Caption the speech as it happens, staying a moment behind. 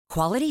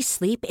Quality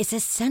sleep is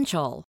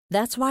essential.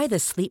 That's why the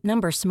Sleep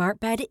Number Smart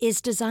Bed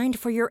is designed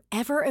for your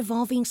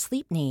ever-evolving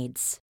sleep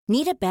needs.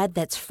 Need a bed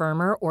that's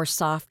firmer or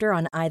softer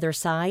on either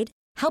side?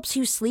 Helps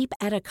you sleep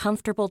at a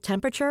comfortable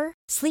temperature?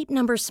 Sleep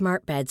Number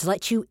Smart Beds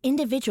let you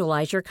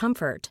individualize your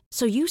comfort,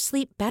 so you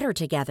sleep better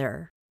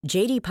together.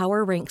 J.D.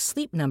 Power ranks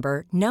Sleep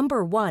Number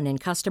number 1 in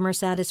customer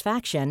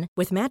satisfaction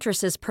with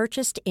mattresses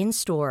purchased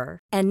in-store.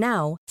 And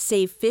now,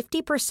 save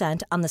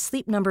 50% on the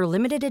Sleep Number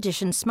Limited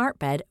Edition Smart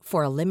Bed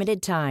for a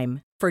limited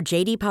time. For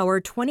J.D. Power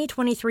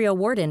 2023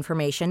 award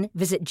information,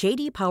 visit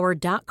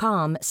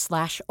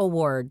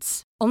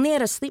jdpower.com/awards. Only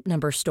at a Sleep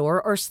Number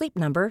store or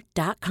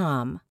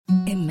sleepnumber.com.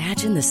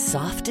 Imagine the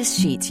softest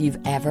sheets you've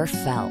ever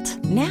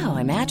felt. Now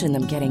imagine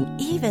them getting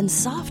even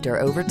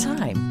softer over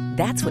time.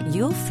 That's what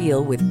you'll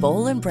feel with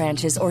Boll &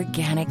 Branch's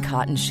organic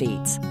cotton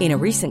sheets. In a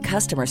recent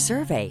customer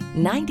survey,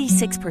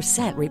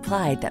 96%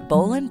 replied that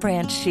Boll &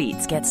 Branch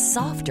sheets get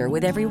softer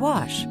with every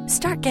wash.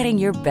 Start getting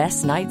your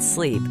best night's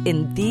sleep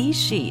in these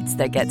sheets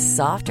that get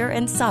softer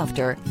and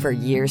softer for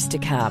years to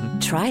come.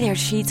 Try their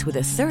sheets with a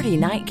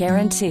 30-night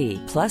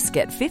guarantee. Plus,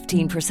 get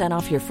 15%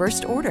 off your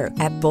first order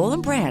at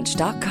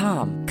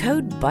bollandbranch.com.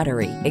 Code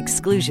BUTTERY.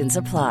 Exclusions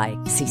apply.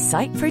 See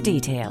site for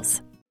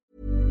details.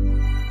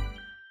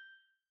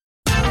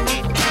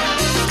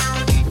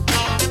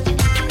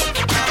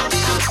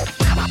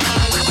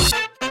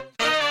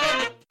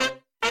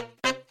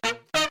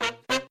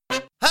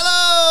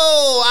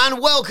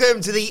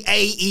 Welcome to the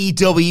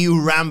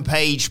AEW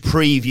Rampage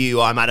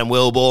preview. I'm Adam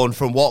Wilborn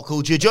from What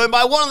Culture, joined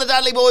by one of the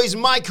Dudley Boys,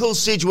 Michael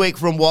Sidgwick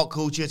from What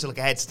Culture, to look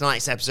ahead to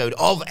tonight's episode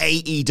of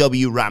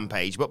AEW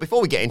Rampage. But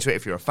before we get into it,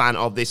 if you're a fan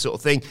of this sort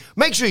of thing,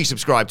 make sure you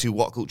subscribe to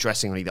What Culture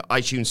Wrestling on either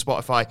iTunes,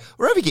 Spotify,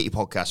 wherever you get your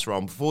podcasts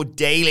from, for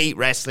daily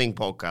wrestling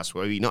podcasts,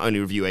 where we not only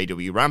review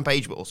AEW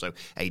Rampage, but also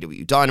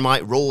AEW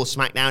Dynamite, Raw,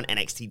 SmackDown,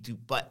 NXT 2,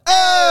 but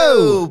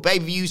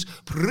pay-per-views,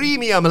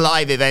 premium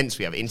live events.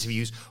 We have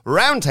interviews,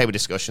 roundtable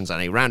discussions,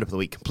 and a roundup of the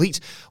week, complete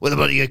with a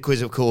bloody good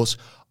quiz, of course,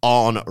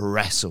 on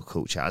Wrestle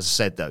Culture. As I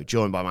said, though,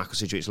 joined by Michael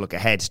Sidgwick to look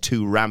ahead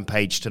to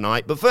Rampage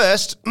tonight. But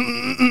first,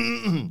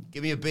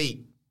 give me a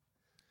beat.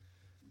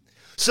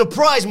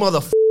 Surprise,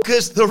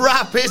 motherfuckers, the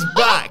rap is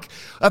back.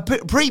 A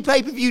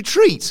pre-pay-per-view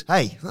treat.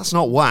 Hey, that's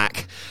not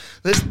whack.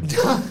 There's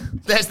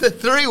the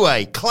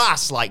three-way,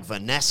 class like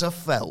Vanessa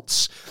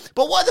Feltz.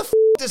 But why the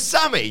does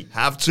Sammy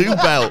have two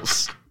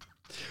belts?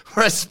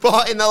 For a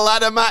spot in the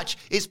ladder match,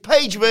 it's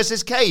Page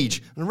versus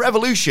Cage, and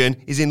Revolution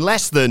is in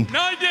less than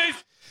 9 days.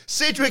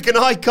 Sidgwick and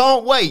I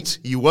can't wait.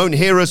 You won't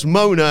hear us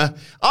moaner.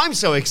 I'm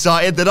so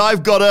excited that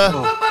I've got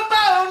a...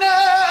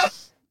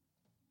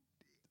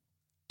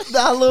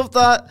 I love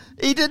that.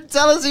 He didn't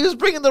tell us he was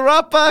bringing the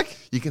rap back.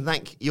 You can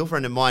thank your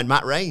friend of mine,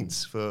 Matt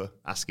Rains, for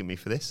asking me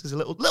for this. As a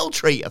little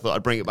treat, I thought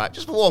I'd bring it back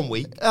just for 1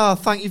 week. Oh,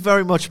 thank you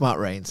very much, Matt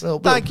Rains.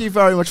 Thank you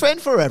very much.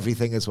 And for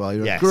everything as well.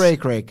 You're a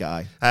great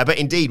guy. But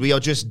indeed, we are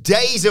just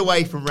days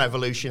away from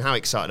Revolution. How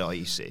excited are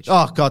you, Sidge?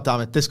 Oh, God damn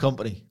it. This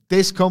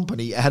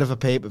company ahead of a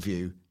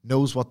pay-per-view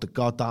knows what the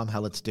goddamn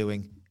hell it's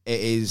doing.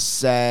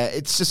 It's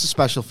just a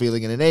special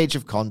feeling in an age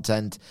of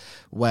content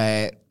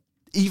where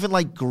even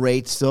like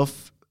great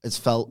stuff has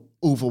felt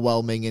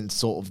overwhelming and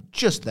sort of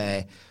just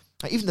there.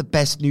 Like even the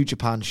best New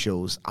Japan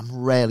shows, I'm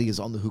rarely as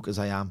on the hook as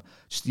I am.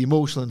 Just the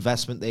emotional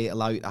investment they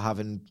allow you to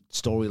have in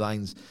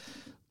storylines,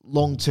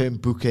 long-term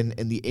booking,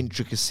 and the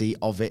intricacy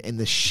of it, and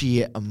the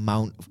sheer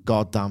amount of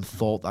goddamn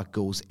thought that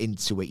goes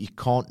into it. You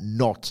can't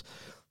not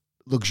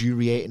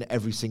luxuriate in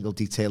every single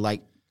detail.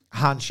 Like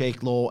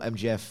Handshake Law,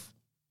 MJF,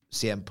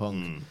 CM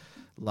Punk.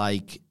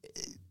 Like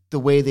the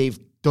way they've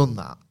done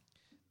that.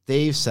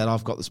 They've said,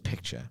 I've got this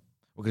picture.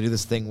 We're going to do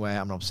this thing where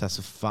I'm an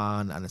obsessive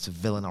fan and it's a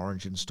villain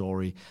origin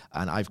story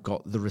and I've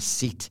got the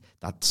receipt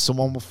that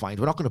someone will find.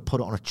 We're not going to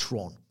put it on a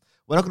Tron.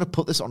 We're not going to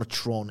put this on a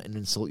Tron and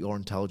insult your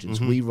intelligence.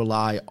 Mm-hmm. We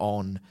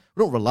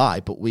don't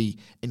rely, but we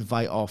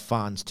invite our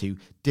fans to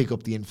dig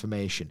up the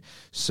information.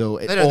 So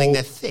they don't think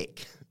they're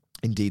thick.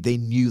 Indeed. They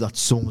knew that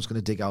someone was going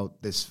to dig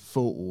out this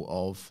photo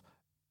of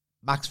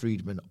Max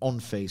Friedman on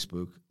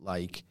Facebook.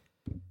 Like,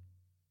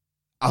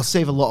 I'll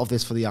save a lot of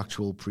this for the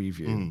actual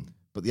preview.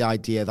 But the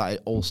idea that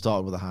it all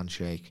started with a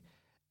handshake,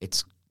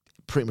 it's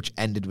pretty much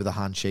ended with a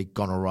handshake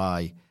gone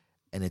awry,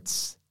 and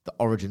it's the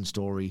origin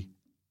story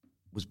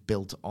was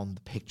built on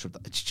the picture of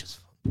that. It's just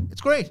fun. It's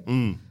great.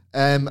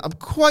 I'm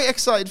quite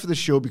excited for the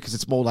show because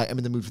it's more like I'm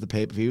in the mood for the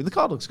pay-per-view, and the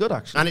card looks good,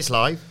 actually. And it's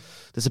live.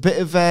 There's a bit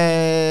of,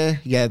 the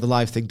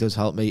live thing does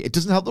help me. It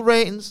doesn't help the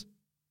ratings,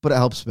 but it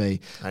helps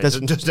me. And it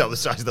doesn't just help the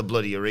size of the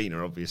bloody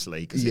arena,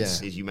 obviously, because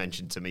as you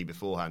mentioned to me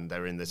beforehand,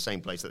 they're in the same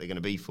place that they're going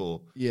to be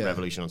for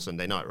Revolution on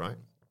Sunday night, right?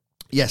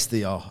 Yes,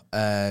 they are.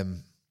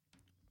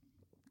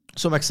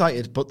 So I'm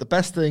excited, but the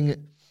best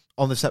thing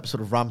on this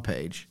episode of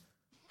Rampage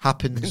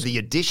happens... The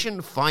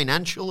Edition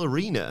Financial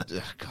Arena.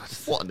 Oh, God,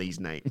 what are these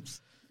names?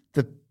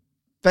 The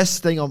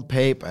best thing on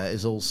paper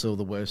is also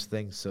the worst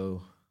thing,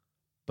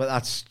 but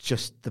that's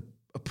just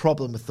a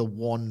problem with the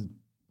one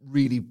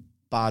really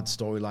bad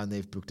storyline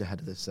they've booked ahead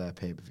of this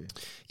pay-per-view.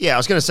 Yeah, I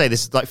was going to say,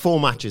 there's like 4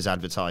 matches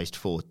advertised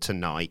for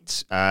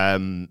tonight.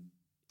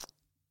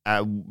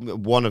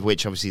 One of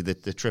which, obviously,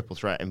 the triple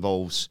threat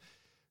involves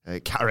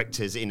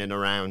characters in and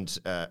around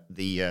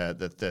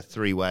the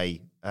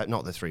three-way,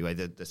 not the three-way,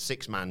 the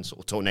six-man sort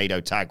of tornado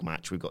tag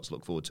match we've got to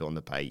look forward to on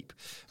the Pape.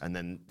 And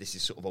then this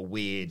is sort of a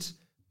weird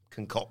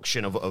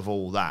concoction of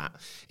all that.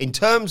 In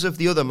terms of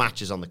the other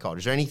matches on the card,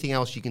 is there anything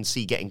else you can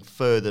see getting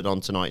furthered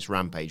on tonight's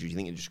Rampage, or do you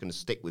think they're just going to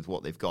stick with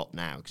what they've got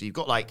now? Because you've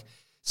got, like,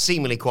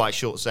 seemingly quite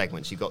short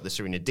segments. You've got the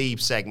Serena Deeb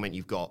segment.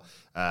 You've got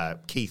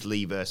Keith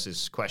Lee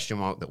versus question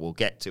mark that we'll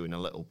get to in a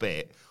little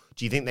bit.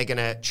 Do you think they're going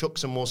to chuck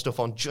some more stuff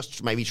on just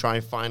to maybe try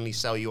and finally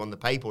sell you on the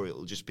paper, or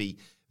it'll just be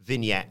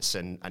vignettes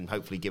and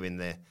hopefully giving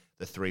the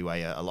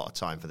three-way a lot of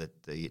time for the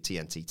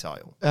TNT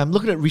title?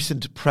 Looking at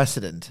recent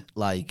precedent,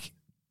 like,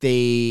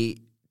 they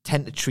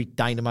tend to treat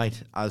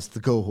Dynamite as the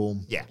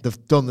go-home. Yeah.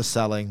 They've done the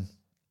selling.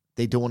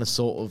 They don't want to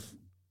sort of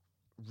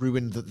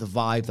ruin the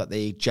vibe that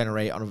they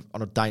generate on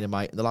a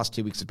Dynamite. And the last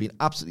 2 weeks have been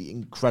absolutely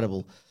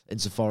incredible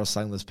insofar as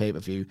selling this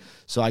pay-per-view.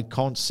 So I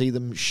can't see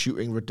them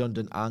shooting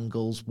redundant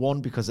angles. One,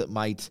 because it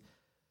might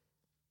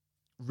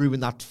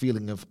ruin that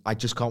feeling of, I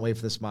just can't wait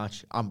for this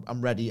match.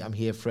 I'm ready. I'm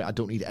here for it. I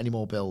don't need any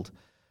more build.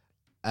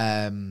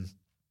 And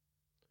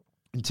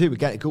two,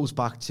 again, it goes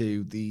back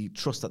to the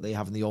trust that they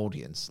have in the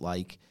audience.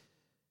 Like,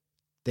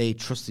 they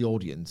trust the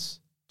audience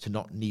to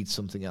not need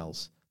something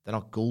else. They're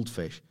not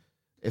goldfish.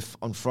 If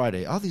on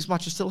Friday, these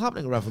matches still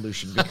happening at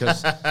Revolution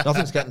because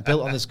nothing's getting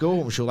built on this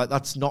go-home show. Like,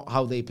 that's not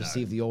how they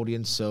perceive the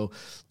audience. So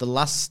the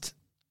last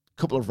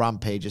couple of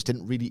Rampages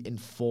didn't really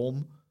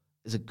inform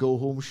as a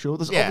go-home show.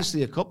 There's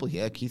obviously a couple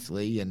here, Keith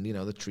Lee and,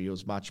 the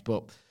trios match,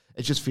 but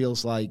it just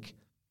feels like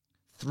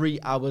 3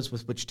 hours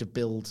with which to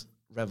build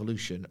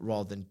Revolution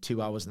rather than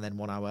 2 hours and then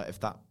 1 hour, if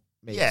that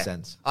makes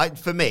sense.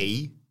 For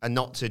me, and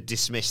not to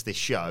dismiss this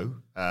show,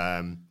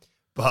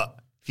 but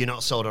if you're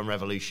not sold on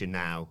Revolution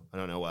now, I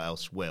don't know what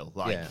else will.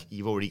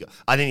 You've already got...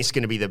 I think it's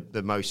going to be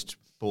the most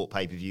bought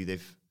pay-per-view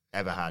they've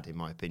ever had, in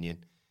my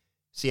opinion.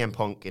 CM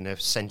Punk in a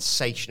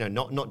sensational...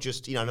 Not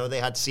just... I know they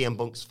had CM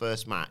Punk's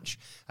first match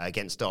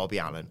against Darby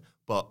Allin,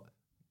 but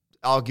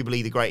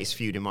arguably the greatest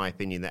feud, in my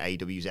opinion, that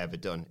AEW's ever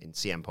done in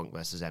CM Punk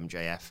versus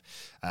MJF.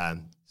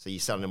 So you're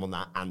selling them on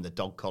that and the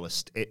dog collar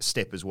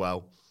stip as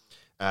well.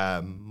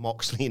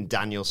 Moxley and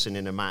Danielson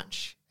in a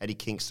match. Eddie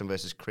Kingston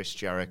versus Chris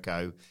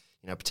Jericho.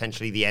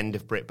 Potentially the end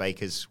of Britt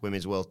Baker's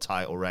Women's World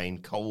title reign.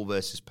 Cole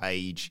versus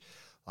Paige.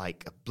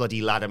 Like a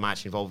bloody ladder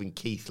match involving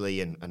Keith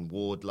Lee and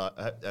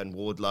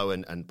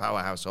Wardlow and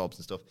Powerhouse Hobbs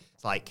and stuff.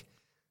 It's like,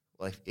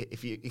 well,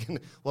 if you can,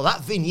 well,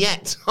 that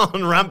vignette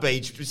on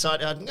Rampage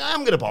decided I'm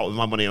going to part with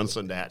my money on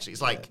Sunday. Actually,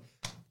 it's like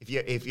if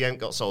you haven't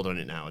got sold on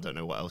it now, I don't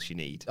know what else you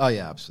need. Oh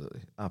yeah,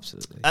 absolutely.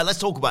 Let's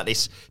talk about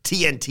this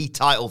TNT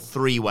title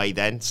three-way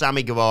then.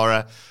 Sammy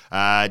Guevara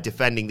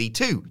defending the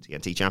 2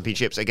 TNT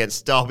championships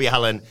against Darby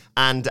Allin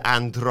and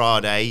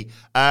Andrade.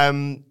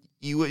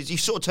 You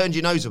sort of turned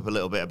your nose up a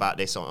little bit about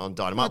this on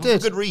Dynamite. For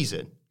good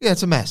reason. Yeah,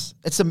 it's a mess.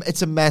 It's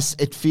a mess.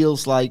 It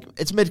feels like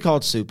it's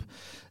mid-card soup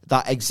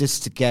that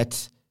exists to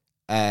get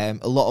a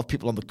lot of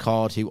people on the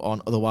card who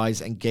aren't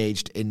otherwise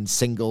engaged in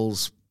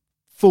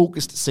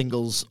focused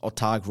singles or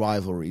tag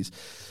rivalries.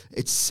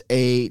 It's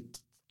a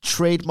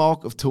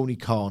trademark of Tony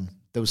Khan.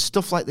 There was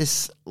stuff like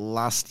this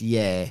last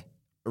year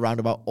around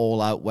about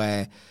All Out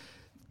where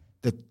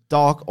the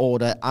Dark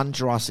Order and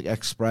Jurassic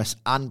Express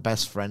and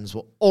Best Friends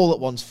were all at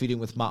once feuding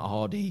with Matt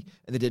Hardy,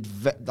 and they did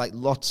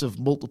lots of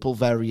multiple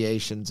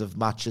variations of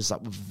matches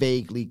that were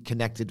vaguely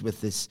connected with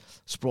this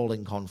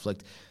sprawling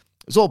conflict.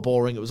 It was all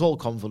boring. It was all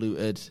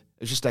convoluted. It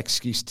was just an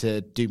excuse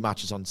to do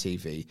matches on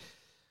TV.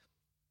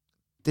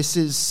 This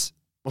is...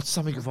 What's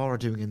Sammy Guevara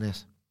doing in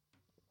this?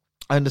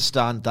 I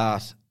understand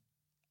that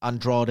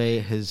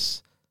Andrade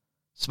has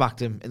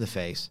smacked him in the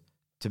face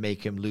to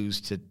make him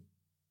lose to...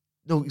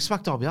 No, he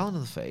smacked Darby Allin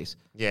in the face.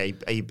 Yeah,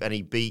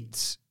 he beat...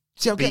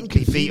 See, I'm getting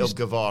he confused. beat up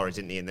Guevara,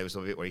 didn't he? And there was a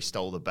bit where he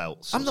stole the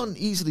belts. I'm not an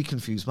easily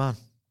confused man.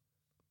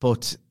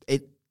 But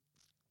it...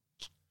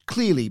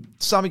 Clearly,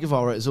 Sammy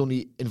Guevara is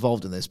only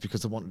involved in this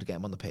because they wanted to get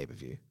him on the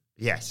pay-per-view.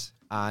 Yes.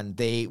 And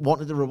they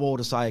wanted to reward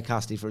Isaiah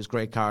Cassidy for his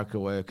great character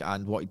work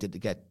and what he did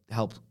to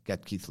help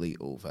get Keith Lee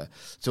over.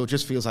 So it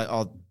just feels like,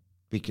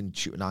 we can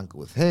shoot an angle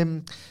with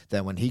him.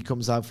 Then when he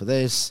comes out for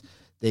this,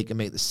 they can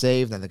make the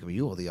save. Then they can be,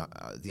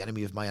 the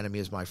enemy of my enemy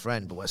is my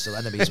friend, but we're still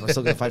enemies. We're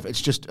still going to fight.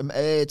 It's just,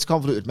 it's a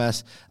convoluted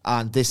mess.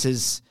 And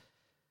this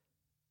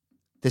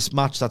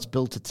match that's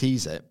built to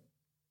tease it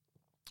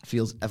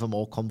feels ever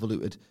more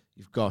convoluted.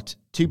 You've got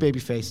 2 baby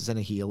faces and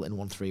a heel in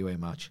one 3-way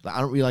match. Like,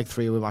 I don't really like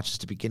 3-way matches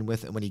to begin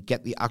with, and when you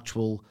get the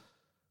actual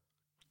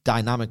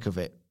dynamic of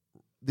it,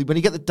 when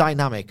you get the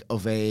dynamic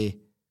of a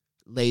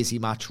lazy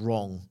match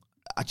wrong,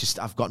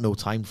 I've got no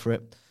time for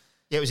it.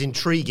 Yeah, it was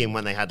intriguing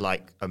when they had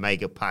like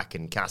Omega Pac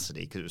and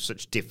Cassidy because it was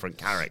such different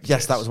characters.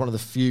 Yes, that was one of the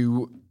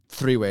few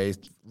 3-way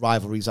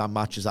rivalries and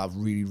matches that I've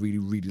really, really,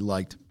 really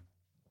liked.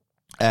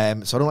 So I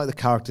don't like the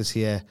characters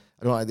here.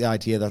 I don't like the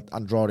idea that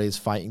Andrade is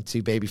fighting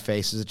 2 baby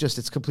faces.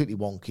 It's completely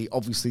wonky.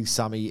 Obviously,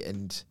 Sammy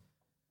and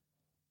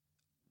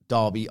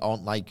Darby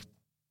aren't like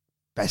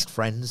best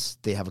friends.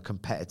 They have a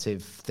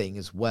competitive thing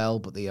as well,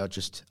 but they are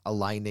just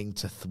aligning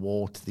to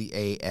thwart the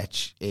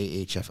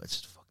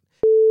AHF.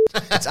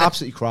 It's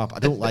absolutely crap. I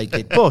don't like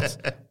it.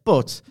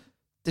 But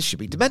this should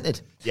be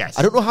demented. Yes.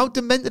 I don't know how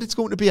demented it's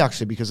going to be,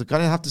 actually, because they're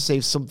going to have to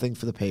save something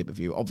for the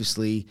pay-per-view.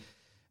 Obviously,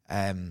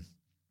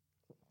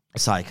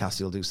 Isaiah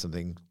Cassidy will do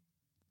something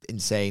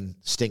insane.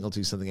 Sting will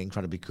do something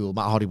incredibly cool.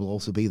 Matt Hardy will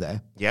also be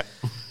there. Yep.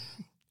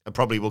 It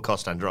probably will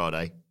cost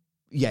Andrade.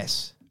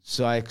 Yes.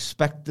 So I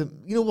expect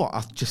them... You know what?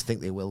 I just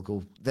think they will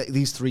go.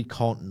 These three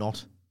can't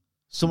not.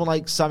 Someone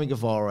like Sammy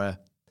Guevara.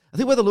 I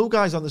think we're the low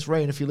guys on this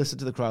reign if you listen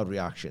to the crowd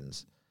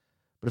reactions.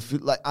 But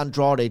if like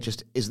Andrade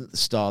just isn't the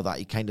star that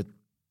he kind of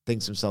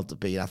thinks himself to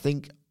be. And I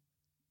think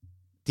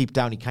deep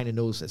down he kind of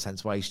knows this,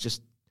 hence why he's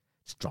just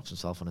drops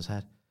himself on his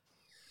head.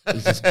 He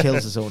just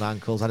kills his own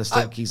ankles. I just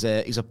think he's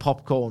a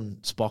popcorn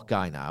spot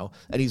guy now,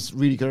 and he's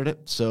really good at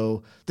it.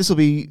 So this will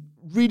be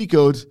really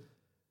good.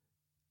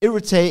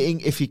 Irritating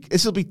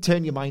this will be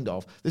turn your mind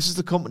off. This is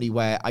the company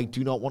where I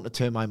do not want to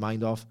turn my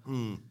mind off.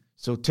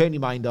 So turn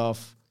your mind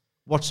off,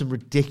 watch some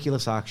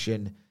ridiculous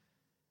action.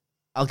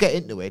 I'll get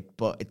into it,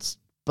 but it's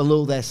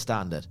below their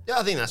standard. Yeah,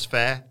 I think that's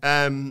fair.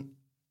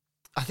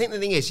 I think the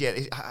thing is,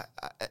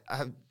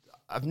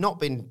 I've not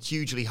been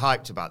hugely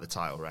hyped about the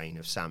title reign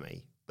of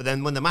Sammy, but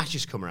then when the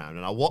matches come around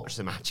and I watch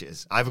the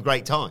matches, I have a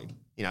great time.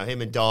 You know,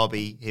 him and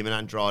Darby, him and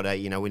Andrade,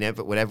 you know,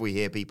 whenever we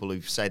hear people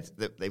who've said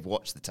that they've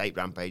watched the tape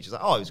Rampage, it's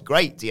like, oh, it was a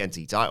great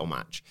TNT title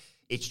match.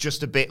 It's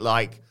just a bit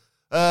like,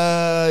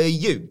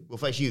 we'll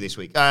face you this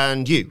week,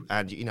 and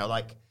you know,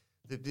 like,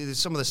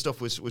 some of the stuff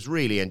was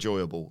really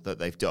enjoyable that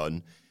they've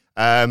done.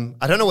 I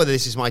don't know whether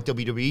this is my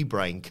WWE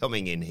brain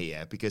coming in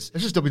here, because...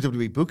 This is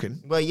WWE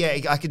booking. Well, yeah,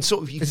 I can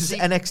sort of... This is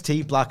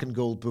NXT black and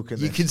gold booking.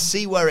 You can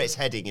see where it's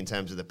heading in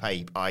terms of the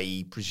pay,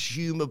 i.e.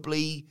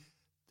 presumably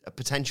a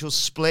potential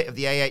split of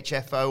the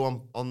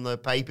AHFO on the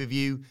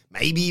pay-per-view,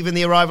 maybe even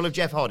the arrival of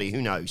Jeff Hardy,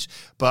 who knows.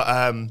 But,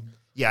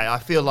 I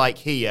feel like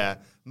here,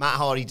 Matt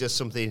Hardy does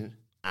something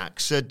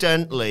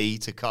accidentally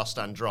to cost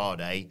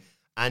Andrade,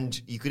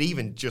 and you could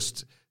even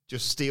just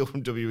steal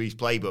from WWE's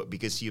playbook,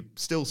 because you're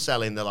still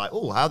selling. They're like,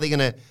 oh, how are they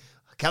can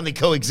they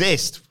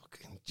coexist?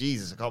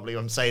 Jesus, I can't believe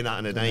I'm saying that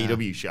in an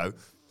AEW show.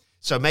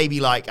 So maybe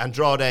like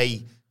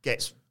Andrade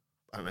gets,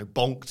 I don't know,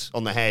 bonked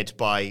on the head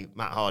by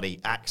Matt Hardy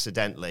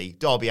accidentally.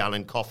 Darby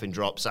Allin coffin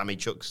drops. Sammy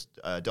chucks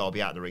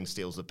Darby out of the ring,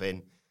 steals the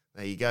pin.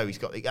 There you go.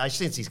 I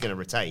think he's going to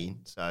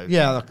retain. So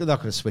yeah, they're not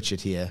going to switch it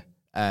here.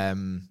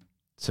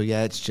 So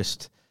yeah, it's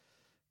just,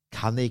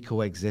 can they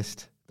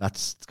coexist?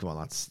 Just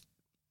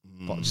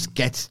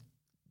get.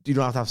 You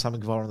don't have to have Sammy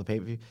Guevara on the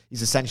pay-per-view.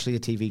 He's essentially a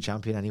TV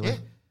champion anyway.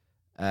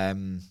 Yeah.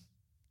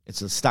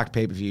 It's a stacked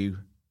pay-per-view.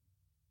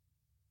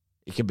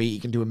 He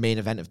can do a main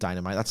event of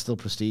Dynamite. That's still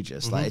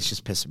prestigious. Mm-hmm. Like, it's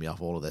just pissing me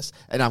off, all of this.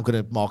 And I'm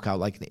going to mark out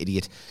like an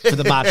idiot for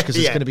the match, because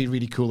it's going to be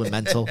really cool and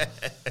mental.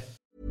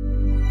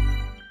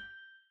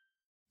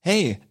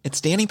 Hey,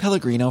 it's Danny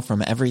Pellegrino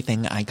from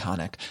Everything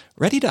Iconic.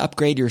 Ready to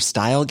upgrade your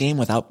style game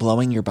without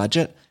blowing your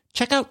budget?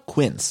 Check out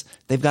Quince.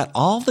 They've got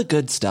all the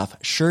good stuff,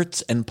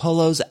 shirts and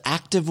polos,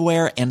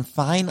 activewear, and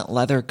fine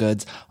leather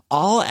goods,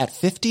 all at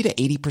 50 to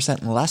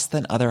 80% less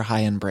than other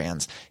high-end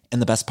brands.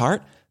 And the best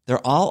part?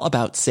 They're all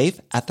about safe,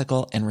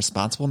 ethical, and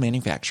responsible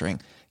manufacturing.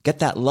 Get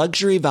that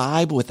luxury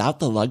vibe without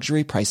the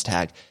luxury price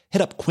tag.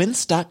 Hit up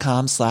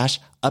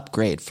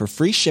quince.com/upgrade for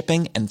free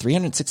shipping and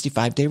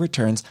 365-day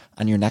returns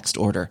on your next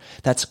order.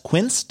 That's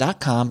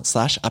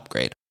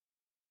quince.com/upgrade.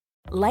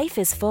 Life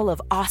is full of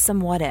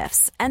awesome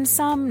what-ifs, and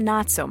some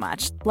not so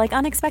much, like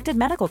unexpected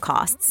medical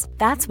costs.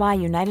 That's why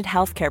United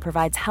Healthcare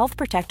provides Health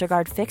Protector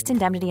Guard fixed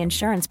indemnity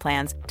insurance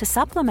plans to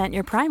supplement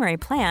your primary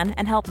plan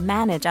and help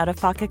manage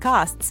out-of-pocket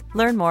costs.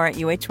 Learn more at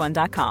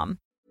uh1.com.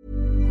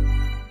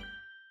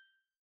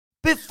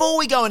 Before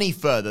we go any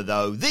further,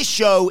 though, this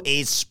show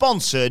is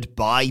sponsored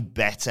by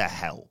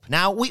BetterHelp.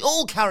 Now, we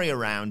all carry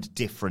around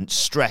different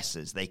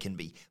stressors. They can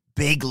be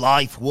big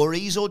life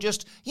worries, or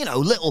just,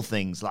 little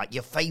things like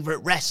your favorite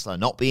wrestler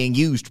not being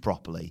used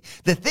properly.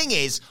 The thing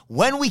is,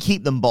 when we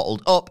keep them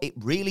bottled up, it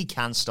really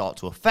can start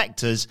to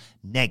affect us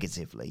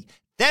negatively.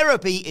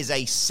 Therapy is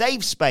a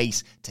safe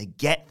space to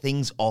get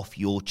things off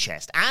your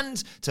chest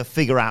and to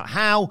figure out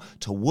how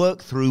to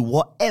work through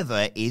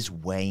whatever is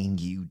weighing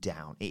you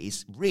down. It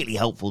is really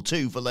helpful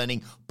too for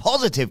learning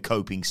positive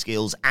coping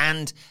skills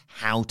and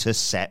how to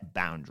set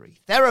boundaries.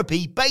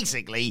 Therapy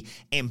basically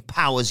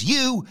empowers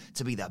you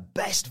to be the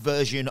best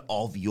version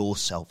of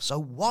yourself.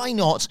 So why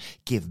not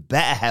give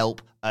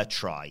BetterHelp a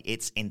try?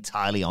 It's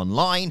entirely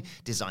online,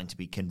 designed to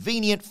be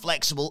convenient,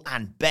 flexible,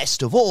 and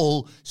best of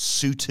all,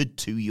 suited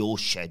to your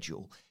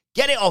schedule.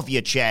 Get it off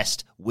your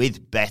chest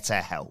with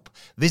BetterHelp.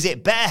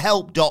 Visit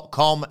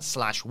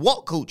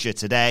betterhelp.com/whatculture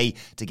today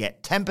to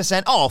get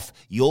 10% off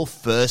your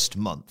first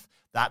month.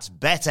 That's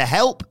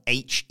BetterHelp,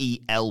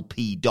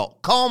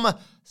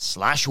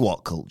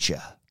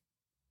 HELP.com/whatculture.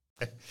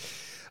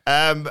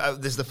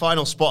 There's the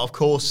final spot, of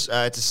course,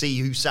 to see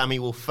who Sammy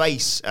will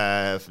face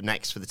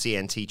next for the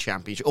TNT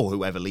Championship, or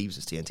whoever leaves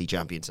as TNT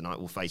Champion tonight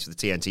will face for the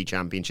TNT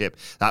Championship.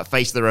 That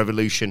Face of the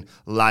Revolution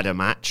ladder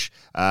match.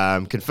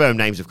 Confirmed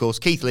names, of course: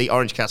 Keith Lee,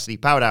 Orange Cassidy,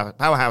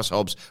 Powerhouse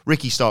Hobbs,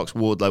 Ricky Starks,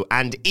 Wardlow,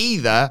 and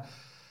either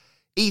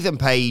Ethan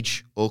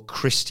Page or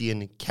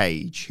Christian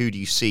Cage. Who do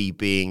you see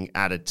being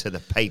added to the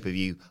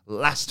pay-per-view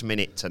last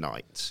minute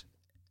tonight?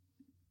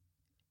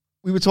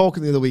 We were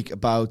talking the other week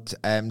about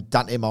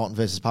Dante Martin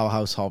versus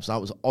Powerhouse Hobbs. Now,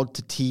 it was odd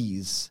to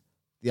tease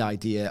the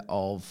idea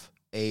of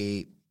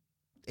a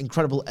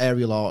incredible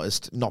aerial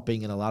artist not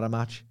being in a ladder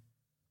match.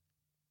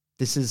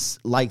 This is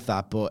like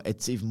that, but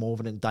it's even more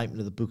of an indictment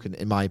of the booking,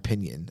 in my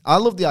opinion. I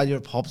love the idea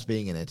of Hobbs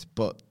being in it,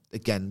 but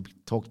again, we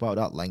talked about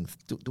it at length.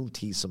 Don't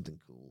tease something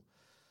cool.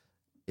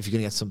 If you're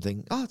going to get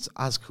something, it's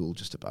as cool,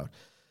 just about.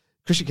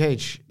 Christian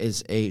Cage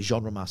is a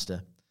genre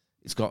master.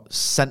 He's got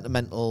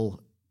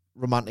sentimental,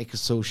 romantic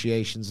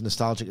associations,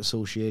 nostalgic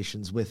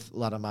associations with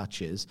ladder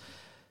matches.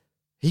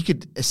 He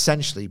could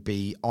essentially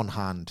be on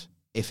hand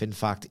if, in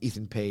fact,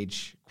 Ethan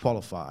Page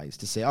qualifies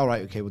to say, all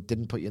right, okay, we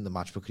didn't put you in the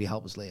match, but could you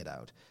help us lay it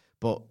out?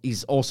 But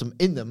he's awesome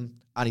in them,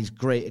 and he's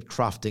great at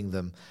crafting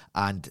them,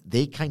 and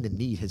they kind of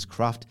need his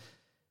craft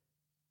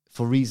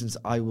for reasons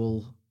I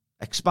will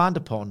expand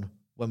upon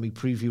when we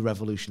preview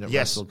Revolution at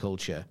Wrestle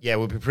Culture. Yeah,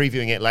 we'll be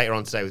previewing it later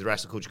on today with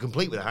Wrestle Culture,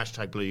 complete with a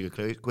hashtag Blue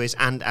Quiz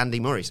and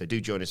Andy Murray. So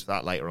do join us for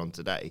that later on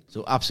today.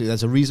 So absolutely,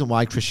 there's a reason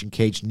why Christian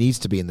Cage needs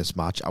to be in this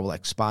match. I will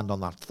expand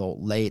on that thought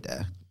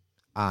later.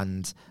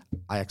 And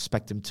I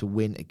expect him to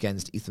win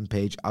against Ethan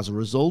Page as a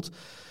result.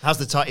 How's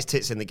the tightest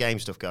tits in the game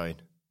stuff going?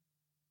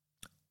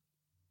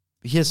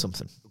 Here's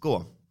something. Go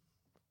on.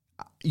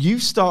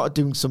 You've started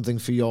doing something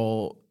for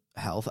your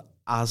health,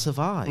 as have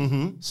I.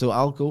 Mm-hmm. So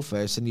I'll go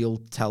first, and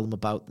you'll tell them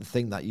about the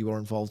thing that you were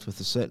involved with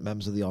certain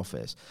members of the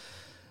office.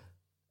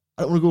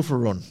 I don't want to go for a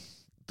run.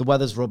 The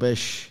weather's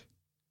rubbish.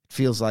 It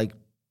feels like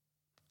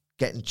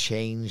getting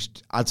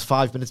changed. Adds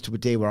 5 minutes to a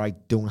day where I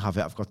don't have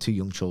it. I've got 2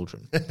 young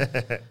children.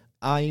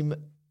 I'm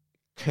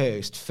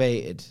cursed,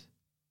 fated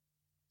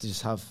to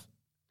just have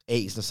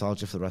 80s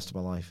nostalgia for the rest of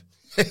my life.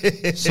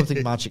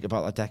 Something magic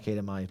about that decade,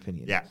 in my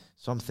opinion. Yeah.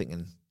 So I'm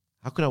thinking,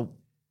 how can I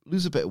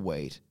lose a bit of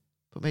weight,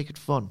 but make it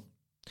fun?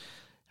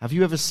 Have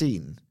you ever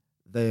seen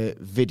the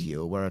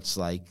video where it's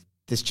like,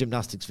 this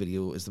gymnastics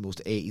video is the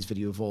most 80s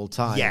video of all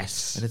time?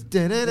 Yes. And it's,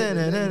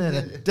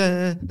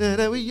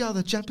 we are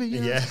the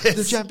champions, Yes.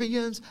 the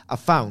champions. I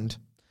found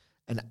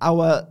an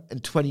hour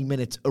and 20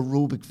 minute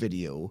aerobic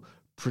video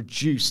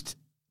produced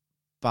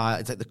by,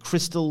 it's like the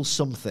Crystal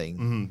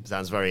something.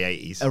 Sounds very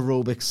 80s.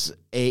 Aerobics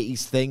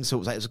 80s thing. So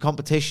it was a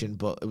competition,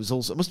 but it was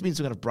also, it must have been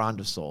some kind of brand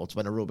of sorts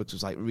when aerobics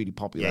was like really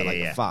popular,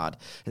 a fad.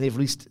 And they've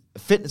released a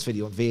fitness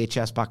video on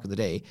VHS back in the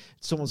day.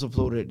 Someone's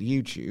uploaded it to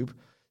YouTube.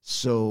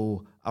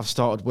 So I've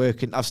started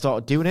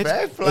doing it.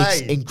 Fair play.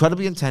 It's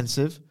incredibly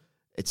intensive.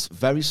 It's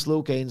very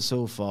slow gain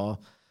so far.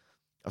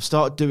 I've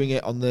started doing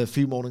it on the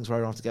few mornings where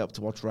I don't have to get up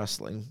to watch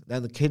wrestling.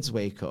 Then the kids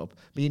wake up.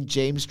 Me and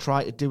James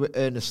try to do it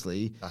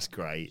earnestly. That's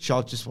great.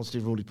 Charles just wants to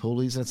do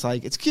roly-polies, and it's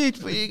like, it's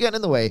cute, but you're getting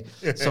in the way.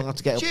 So I'm going to have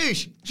to get up.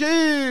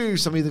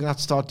 Juice! I'm either going to have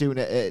to start doing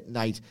it at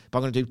night, but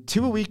I'm going to do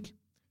 2 a week,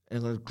 and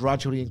I'm going to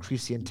gradually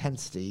increase the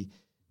intensity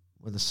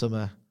when the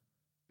summer...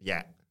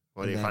 Yeah.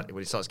 When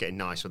it starts getting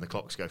nice when the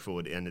clocks go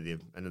forward at the end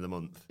of the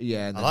month.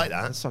 Yeah. I like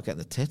that. Let's start getting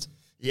the tit.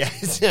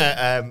 Yes.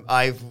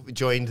 I've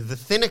joined the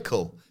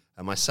Thinnacle.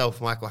 Myself,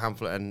 Michael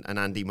Hamflett, and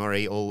Andy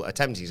Murray all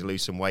attempting to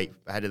lose some weight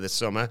ahead of the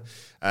summer,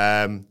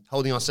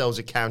 holding ourselves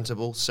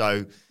accountable.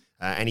 So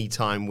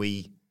anytime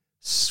we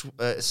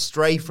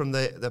stray from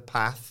the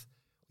path,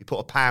 we put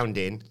a pound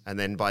in, and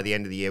then by the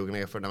end of the year, we're going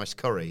to go for a nice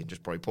curry and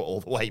just probably put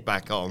all the weight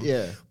back on.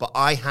 Yeah. But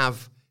I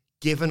have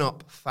given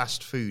up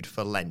fast food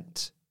for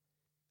Lent,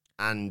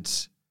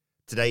 and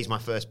today's my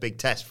first big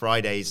test.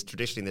 Friday is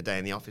traditionally the day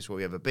in the office where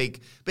we have a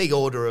big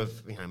order of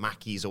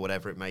Mackey's or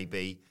whatever it may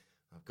be.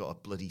 I've got a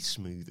bloody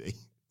smoothie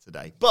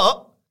today.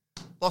 But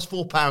lost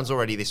 4 pounds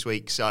already this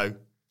week, so...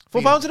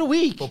 4 pounds in a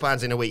week? 4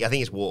 pounds in a week. I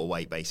think it's water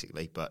weight,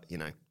 basically, but,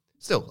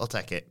 still, I'll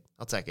take it.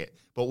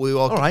 But we will...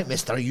 All right,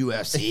 Mr.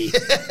 UFC.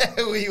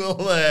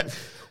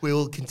 we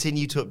will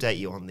continue to update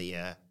you on the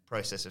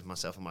process of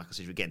myself and Michael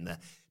Sidgwick getting the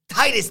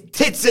tightest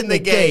tits in the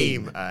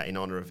game in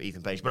honour of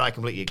Ethan Page. But I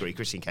completely agree.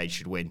 Christian Cage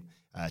should win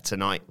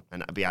tonight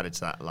and be added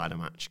to that ladder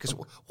match. Because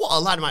what a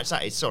ladder match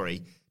that is,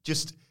 sorry.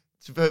 Just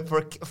for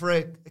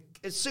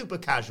a super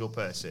casual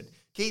person.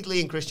 Keith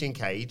Lee and Christian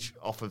Cage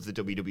off of the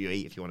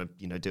WWE, if you want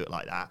to, do it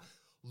like that.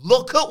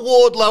 Look at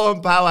Wardlow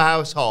and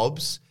Powerhouse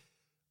Hobbs,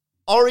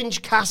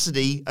 Orange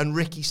Cassidy and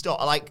Ricky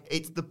Starks. Like,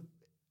 it's the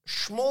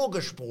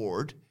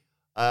smorgasbord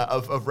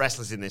of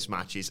wrestlers in this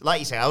matches. Like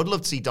you say, I would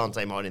love to see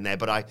Dante Martin in there,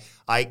 but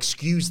I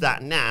excuse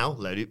that now,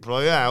 let it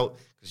play out,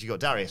 because you got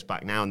Darius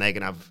back now, and they're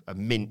going to have a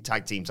mint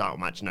tag team title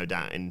match, no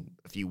doubt, in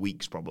a few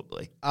weeks,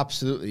 probably.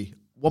 Absolutely.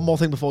 One more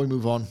thing before we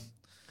move on.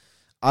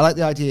 I like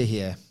the idea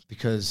here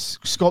because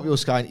Scorpio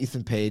Sky and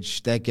Ethan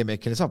Page, their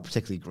gimmick, and it's not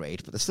particularly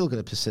great, but they're still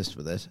going to persist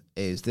with it,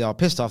 is they are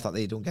pissed off that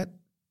they don't get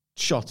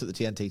shot at the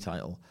TNT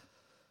title.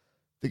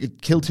 They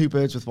could kill two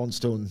birds with one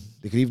stone.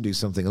 They could even do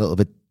something a little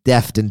bit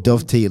deft and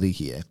dovetaily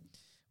here,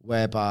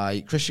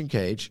 whereby Christian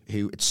Cage,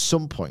 who at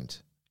some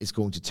point is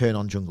going to turn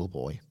on Jungle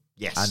Boy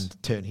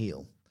and turn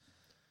heel,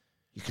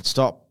 you could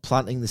start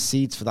planting the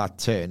seeds for that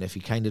turn if he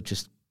kind of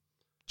just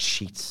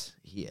cheats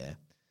here.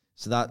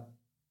 So that,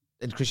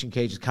 in Christian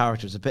Cage's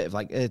character, is a bit of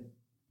like a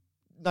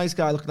nice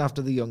guy looking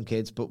after the young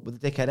kids, but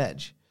with a dickhead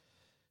edge.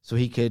 So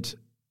he could,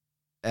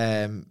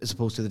 as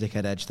opposed to the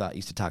dickhead edge that he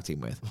used to tag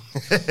team with.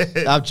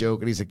 I'm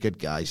joking, he's a good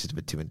guy, he's just a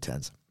bit too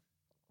intense.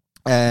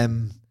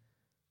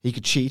 He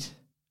could cheat,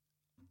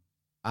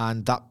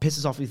 and that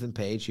pisses off Ethan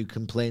Page, who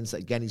complains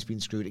that, again, he's been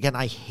screwed. Again,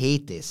 I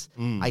hate this.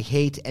 I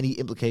hate any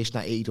implication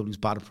that AEW is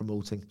bad at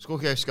promoting.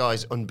 Scorpio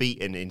Sky's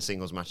unbeaten in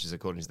singles matches,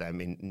 according to them,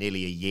 in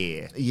nearly a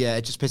year. Yeah,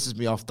 it just pisses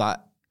me off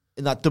that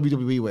in that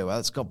WWE way, well,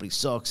 this company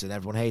sucks and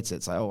everyone hates it.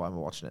 It's like, oh, I'm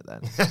watching it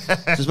then. So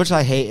as much as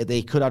I hate it,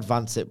 they could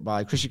advance it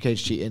by Christian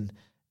Cage cheating,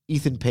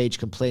 Ethan Page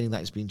complaining that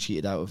he's been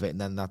cheated out of it,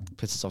 and then that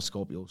pisses off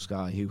Scorpio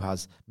Sky, who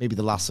has maybe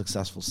the last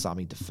successful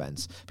Sammy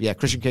defense. But yeah,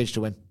 Christian Cage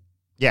to win.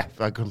 Yeah,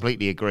 I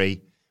completely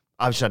agree.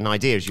 I've just had an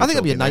idea. I think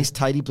it'll be a nice,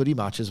 tidy, bloody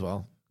match as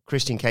well.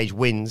 Christian Cage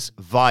wins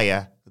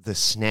via the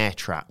snare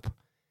trap.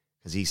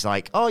 Because he's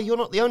like, oh, you're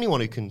not the only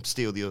one who can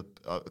steal the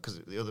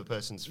other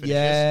person's finishes.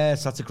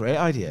 Yes, that's a great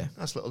idea.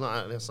 That's a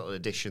little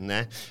addition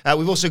there.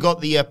 We've also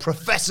got the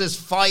Professor's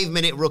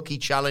 5-minute rookie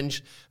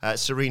challenge.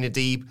 Serena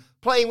Deeb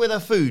playing with her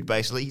food,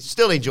 basically.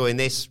 Still enjoying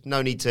this.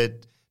 No need to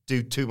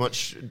do too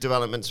much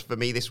developments for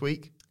me this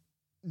week.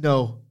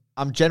 No,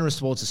 I'm generous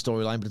towards the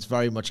storyline, but it's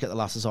very much get the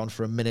lasses on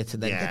for a minute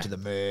and then get to the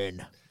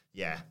moon.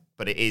 Yeah,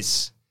 but it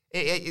is...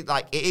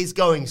 It is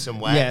going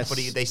somewhere, yes. But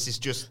this is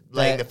just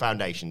laying the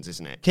foundations,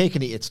 isn't it? Cake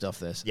and eat it stuff,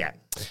 this. Yeah.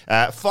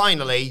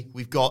 Finally,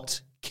 we've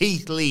got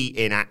Keith Lee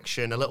in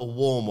action, a little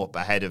warm-up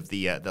ahead of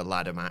the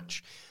ladder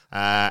match.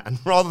 And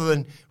rather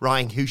than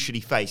writing who should he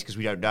face, because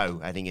we don't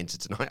know heading into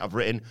tonight, I've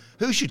written,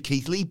 who should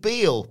Keith Lee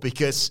beal?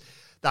 Because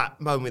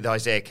that moment with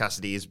Isaiah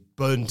Cassidy is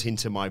burnt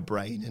into my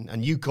brain,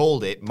 and you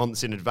called it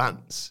months in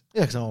advance.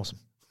 Yeah, because I'm awesome.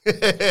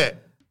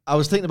 I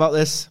was thinking about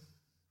this.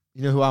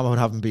 You know who I would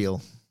have him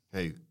beal?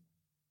 Who?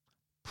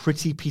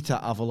 Pretty Peter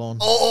Avalon.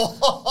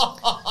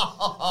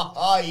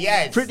 Oh,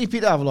 yes. Pretty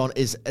Peter Avalon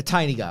is a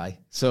tiny guy,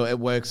 so it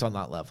works on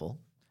that level.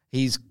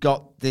 He's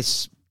got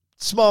this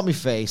smarmy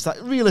face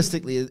that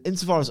realistically,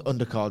 insofar as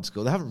undercards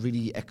go, they haven't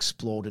really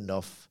explored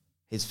enough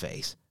his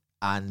face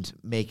and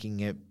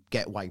making it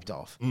get wiped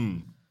off.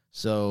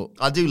 So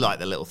I do like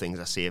the little things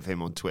I see of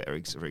him on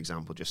Twitter, for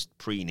example, just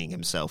preening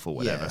himself or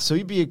whatever. Yeah, so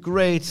he'd be a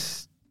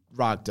great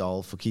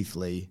ragdoll for Keith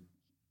Lee.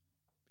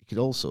 He could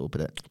also,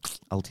 but at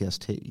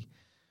LTST,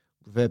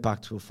 revert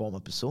back to a former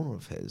persona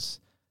of his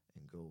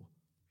and go,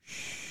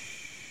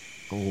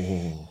 shh,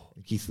 in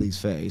Keith Lee's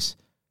face,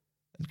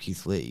 and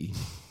Keith Lee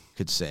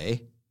could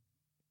say,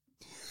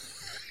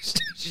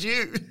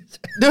 shoot.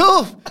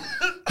 No!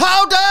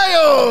 How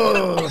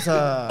dare you!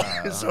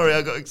 Sorry,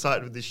 I got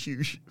excited with the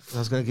shoosh. I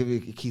was going to give you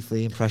a Keith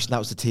Lee impression. That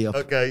was the tee up.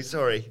 Okay,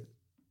 sorry.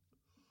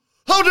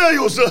 How dare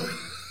you, sir?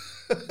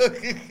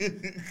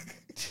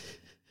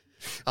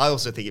 I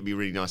also think it'd be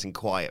really nice and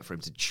quiet for him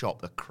to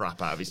chop the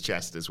crap out of his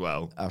chest as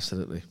well.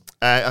 Absolutely.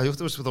 I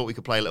also thought we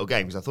could play a little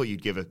game because I thought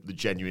you'd give a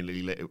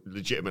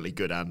legitimately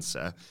good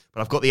answer.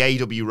 But I've got the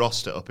AEW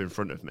roster up in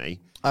front of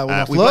me.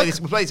 We play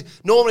this.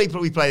 Normally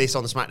we play this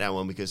on the SmackDown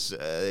one because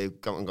they've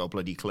got a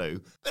bloody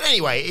clue. But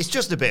anyway, it's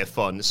just a bit of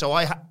fun. So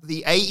I have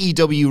the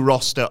AEW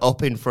roster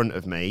up in front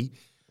of me.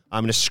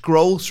 I'm going to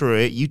scroll through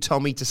it. You tell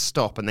me to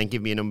stop and then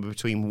give me a number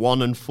between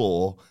 1 and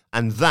 4.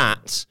 And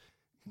that,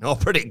 in our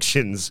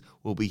predictions,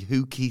 will be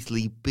who Keith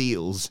Lee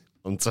beals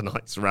on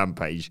tonight's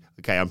Rampage.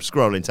 Okay, I'm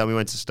scrolling. Tell me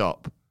when to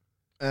stop.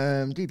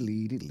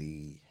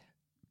 Diddly.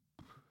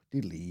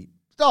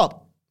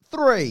 Stop.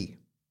 3.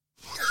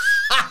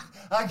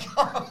 I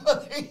can't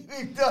believe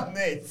we've done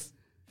this.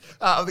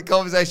 Out of the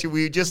conversation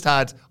we just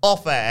had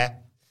off air,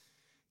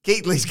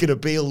 Keith Lee's going to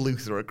beal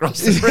Luther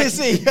across the ring. Is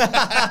he?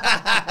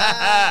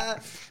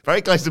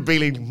 Very close to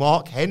bealing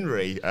Mark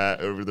Henry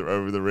over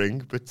the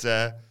ring, but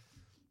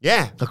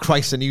yeah. The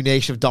Christ, a new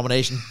nation of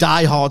domination.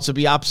 Diehards would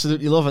be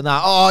absolutely loving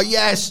that. Oh,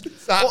 yes.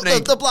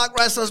 The black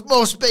wrestlers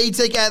must be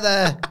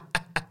together.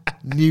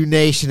 New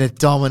nation of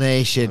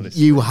domination.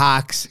 Honestly. You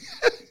hacks.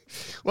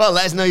 Well,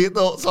 let us know your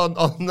thoughts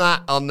on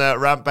that, on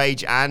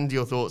Rampage, and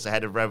your thoughts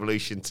ahead of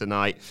Revolution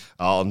tonight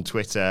on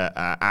Twitter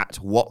at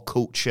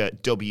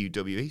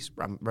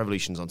WhatCultureWWE.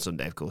 Revolution's on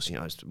Sunday, of course. You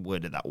know, I just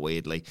worded that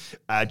weirdly.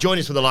 Join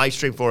us for the live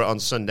stream for it on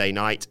Sunday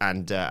night,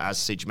 and as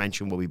Sige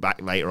mentioned, we'll be back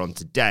later on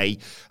today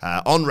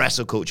on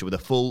Wrestle Culture with a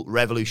full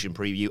Revolution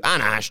preview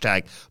and a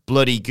hashtag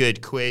Bloody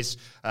Good quiz.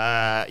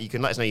 You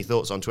can let us know your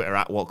thoughts on Twitter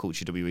at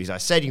WhatCultureWWE. As I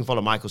said, you can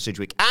follow Michael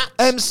Sidgwick at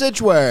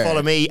Sidgwick.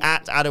 Follow me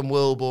at Adam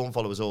Wilborn.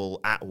 Follow us all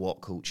at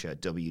WhatCultureWWE.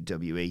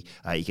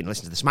 You can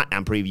listen to the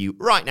SmackDown preview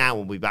right now.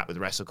 We'll be back with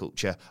Wrestle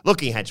Culture,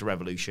 looking ahead to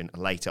Revolution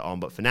later on.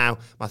 But for now,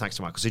 my thanks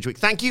to Michael Sidgwick.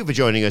 Thank you for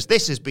joining us.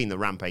 This has been the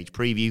Rampage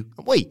preview,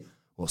 and we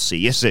will see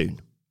you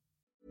soon.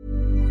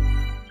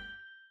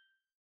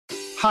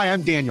 Hi,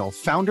 I'm Daniel,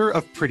 founder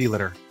of Pretty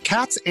Litter.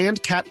 Cats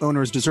and cat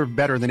owners deserve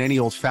better than any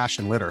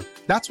old-fashioned litter.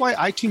 That's why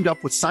I teamed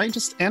up with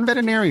scientists and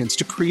veterinarians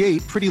to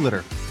create Pretty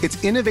Litter.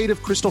 Its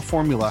innovative crystal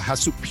formula has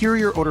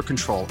superior odor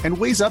control and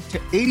weighs up to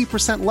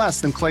 80%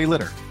 less than clay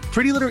litter.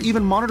 Pretty Litter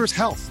even monitors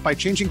health by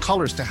changing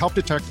colors to help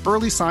detect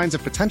early signs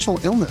of potential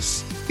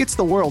illness. It's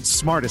the world's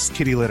smartest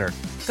kitty litter.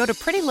 Go to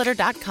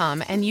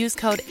prettylitter.com and use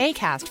code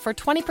ACAST for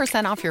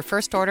 20% off your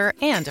first order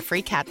and a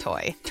free cat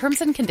toy.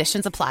 Terms and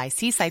conditions apply.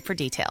 See site for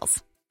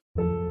details.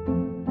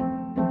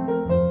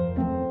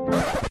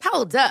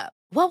 Hold up.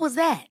 What was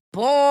that?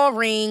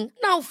 Boring.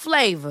 No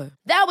flavor.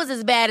 That was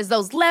as bad as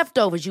those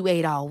leftovers you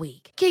ate all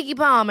week. Keke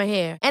Palmer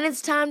here, and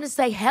it's time to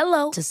say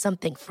hello to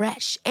something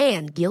fresh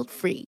and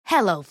guilt-free.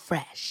 Hello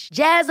Fresh.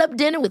 Jazz up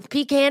dinner with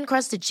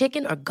pecan-crusted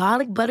chicken or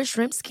garlic butter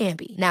shrimp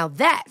scampi. Now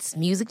that's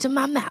music to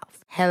my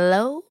mouth.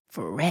 Hello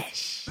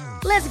Fresh.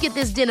 Let's get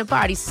this dinner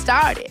party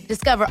started.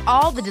 Discover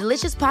all the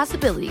delicious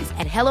possibilities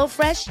at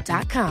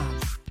hellofresh.com.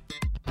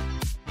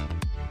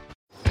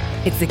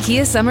 It's the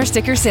Kia Summer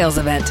Sticker Sales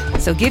Event,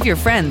 so give your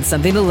friends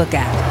something to look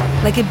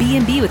at. Like a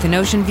B&B with an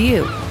ocean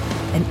view,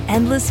 an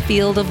endless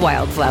field of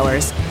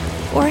wildflowers,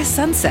 or a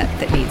sunset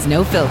that needs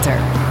no filter.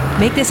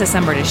 Make this a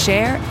summer to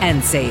share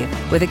and save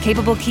with a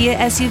capable Kia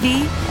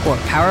SUV or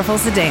powerful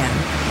sedan.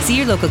 See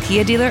your local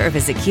Kia dealer or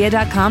visit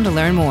kia.com to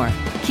learn more.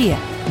 Kia,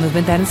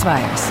 movement that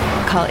inspires.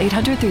 Call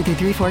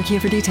 800-3334-KIA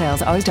for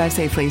details. Always drive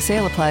safely.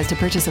 Sale applies to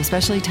purchase of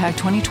specially tagged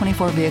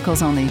 2024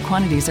 vehicles only.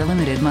 Quantities are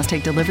limited. Must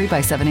take delivery by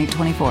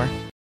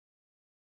 7/8/24.